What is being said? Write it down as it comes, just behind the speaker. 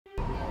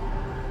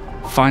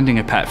Finding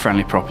a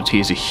pet-friendly property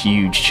is a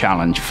huge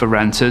challenge for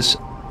renters,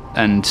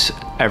 and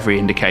every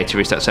indicator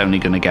is that's only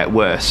going to get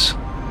worse.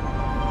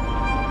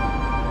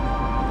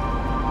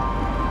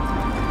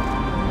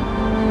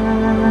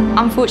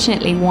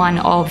 Unfortunately, one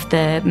of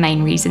the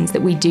main reasons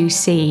that we do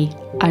see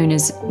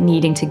owners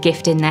needing to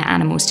gift in their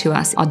animals to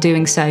us are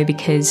doing so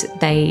because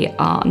they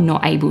are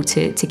not able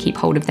to keep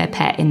hold of their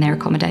pet in their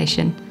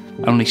accommodation.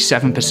 Only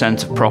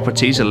 7% of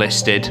properties are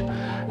listed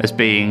as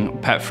being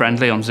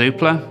pet-friendly on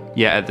Zoopla,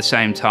 yet at the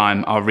same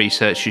time our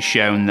research has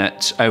shown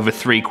that over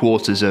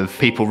 3/4 of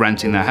people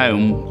renting their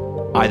home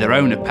either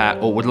own a pet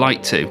or would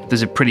like to.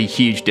 There's a pretty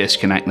huge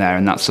disconnect there,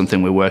 and that's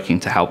something we're working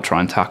to help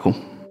try and tackle.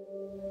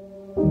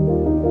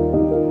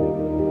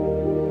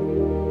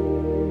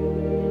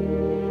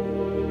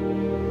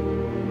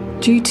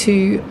 Due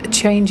to a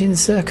change in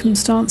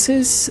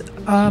circumstances,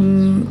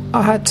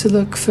 I had to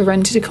look for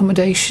rented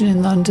accommodation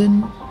in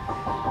London,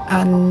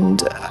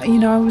 and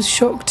I was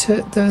shocked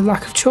at the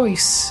lack of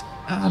choice.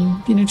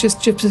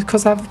 Just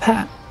because I have a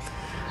pet,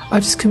 I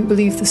just couldn't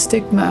believe the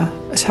stigma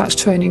attached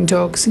to owning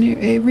dogs, and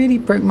it really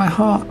broke my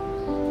heart.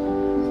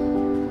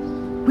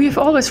 We have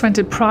always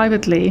rented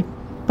privately,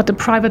 but the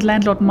private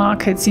landlord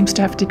market seems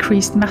to have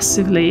decreased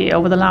massively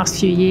over the last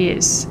few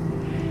years.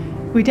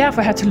 We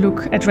therefore had to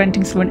look at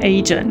renting through an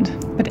agent,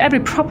 but every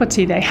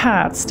property they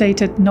had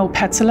stated no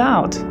pets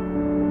allowed.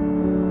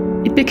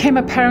 It became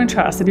apparent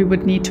to us that we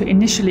would need to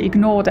initially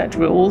ignore that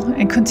rule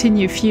and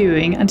continue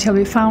viewing until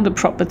we found a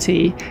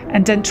property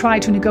and then try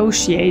to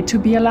negotiate to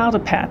be allowed a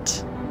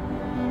pet.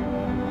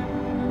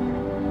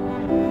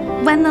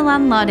 When the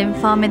landlord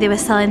informed me they were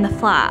selling the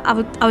flat,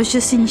 I was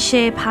just in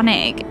sheer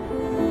panic.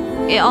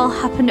 It all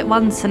happened at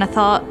once and I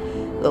thought,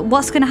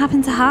 what's going to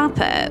happen to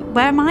Harper?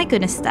 Where am I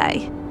going to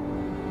stay?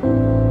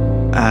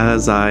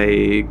 As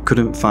I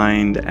couldn't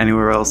find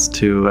anywhere else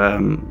to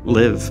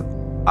live,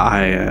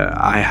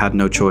 I had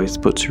no choice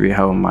but to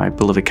rehome my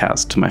beloved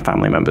cats to my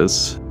family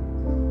members.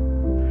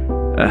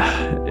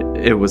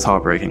 It was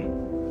heartbreaking.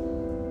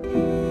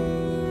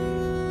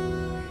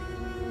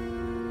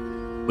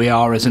 We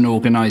are, as an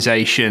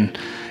organisation,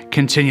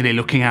 continually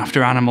looking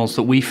after animals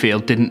that we feel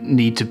didn't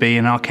need to be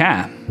in our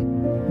care.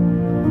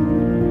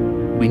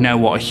 We know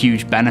what a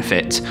huge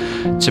benefit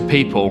to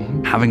people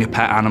having a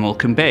pet animal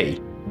can be.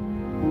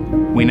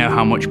 We know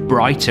how much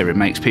brighter it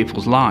makes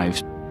people's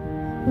lives.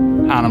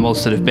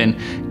 Animals that have been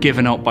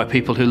given up by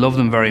people who love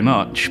them very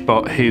much,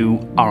 but who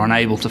are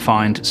unable to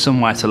find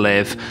somewhere to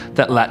live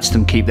that lets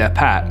them keep their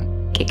pet.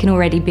 It can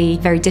already be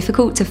very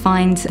difficult to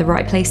find the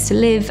right place to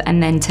live,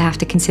 and then to have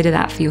to consider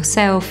that for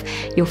yourself,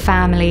 your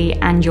family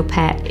and your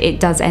pet. It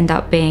does end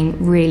up being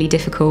really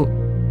difficult.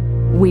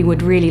 We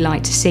would really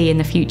like to see in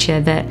the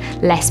future that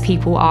less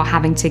people are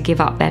having to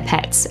give up their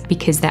pets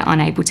because they're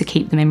unable to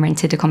keep them in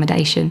rented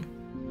accommodation.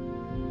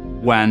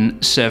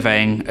 When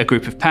surveying a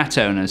group of pet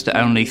owners, that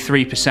only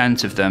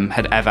 3% of them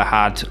had ever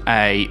had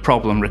a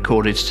problem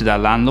recorded to their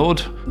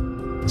landlord.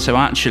 So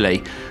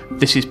actually,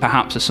 this is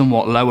perhaps a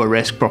somewhat lower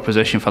risk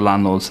proposition for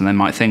landlords than they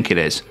might think it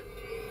is.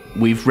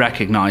 We've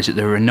recognised that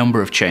there are a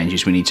number of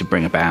changes we need to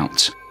bring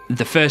about.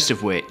 The first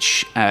of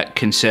which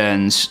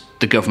concerns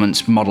the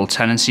government's model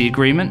tenancy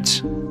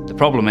agreement. The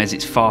problem is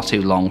it's far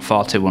too long,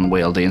 far too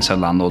unwieldy, and so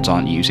landlords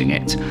aren't using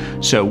it.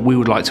 So we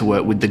would like to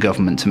work with the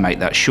government to make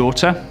that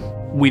shorter.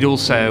 We'd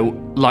also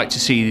like to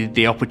see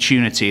the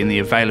opportunity and the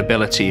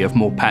availability of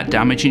more pet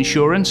damage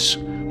insurance.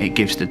 It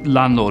gives the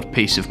landlord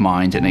peace of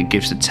mind, and it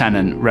gives the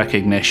tenant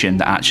recognition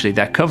that actually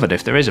they're covered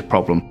if there is a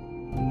problem.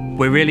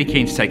 We're really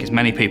keen to take as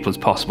many people as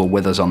possible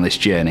with us on this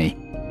journey.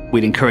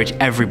 We'd encourage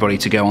everybody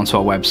to go onto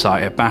our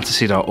website at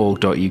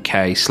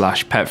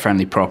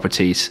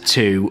battersea.org.uk/petfriendlyproperties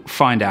to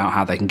find out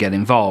how they can get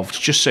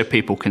involved, just so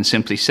people can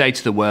simply say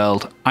to the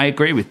world, I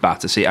agree with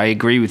Battersea, I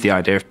agree with the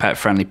idea of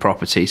pet-friendly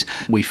properties.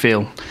 We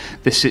feel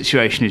this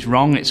situation is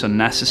wrong, it's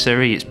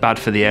unnecessary, it's bad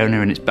for the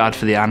owner and it's bad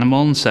for the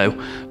animal, and so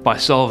by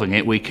solving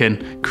it we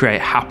can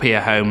create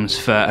happier homes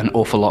for an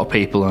awful lot of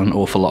people and an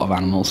awful lot of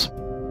animals.